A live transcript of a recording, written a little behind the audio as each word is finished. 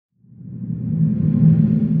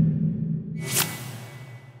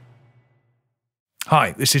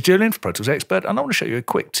Hi, this is Julian for Pro Tools Expert, and I want to show you a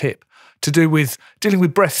quick tip to do with dealing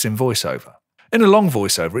with breaths in VoiceOver. In a long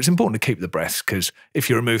voiceover, it's important to keep the breaths because if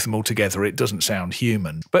you remove them altogether, it doesn't sound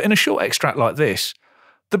human. But in a short extract like this,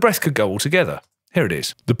 the breath could go all together. Here it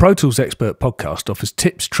is. The Pro Tools Expert podcast offers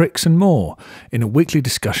tips, tricks and more in a weekly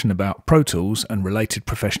discussion about Pro Tools and related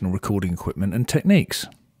professional recording equipment and techniques.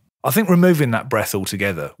 I think removing that breath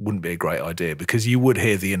altogether wouldn't be a great idea because you would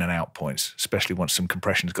hear the in and out points, especially once some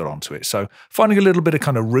compression's got onto it. So finding a little bit of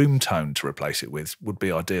kind of room tone to replace it with would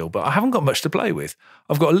be ideal, but I haven't got much to play with.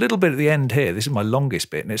 I've got a little bit at the end here. This is my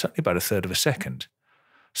longest bit and it's only about 1/3 of a second.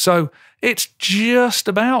 So it's just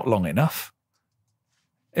about long enough.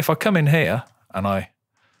 If I come in here and I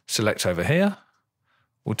select over here,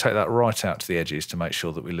 we'll take that right out to the edges to make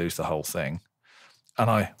sure that we lose the whole thing.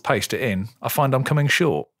 And I paste it in, I find I'm coming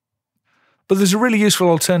short. But there's a really useful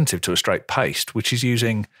alternative to a straight paste, which is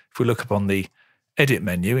using, if we look up on the edit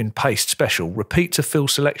menu in Paste Special, Repeat to Fill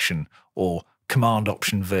Selection or Command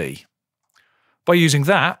Option V. By using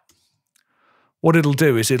that, what it'll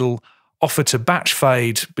do is it'll offer to batch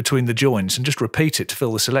fade between the joints and just repeat it to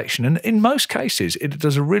fill the selection. And in most cases, it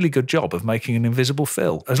does a really good job of making an invisible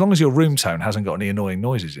fill, as long as your room tone hasn't got any annoying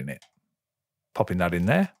noises in it. Popping that in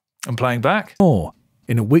there and playing back. More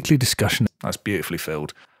in a weekly discussion. That's beautifully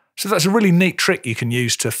filled. So that's a really neat trick you can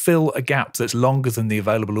use to fill a gap that's longer than the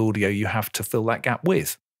available audio you have to fill that gap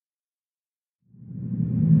with.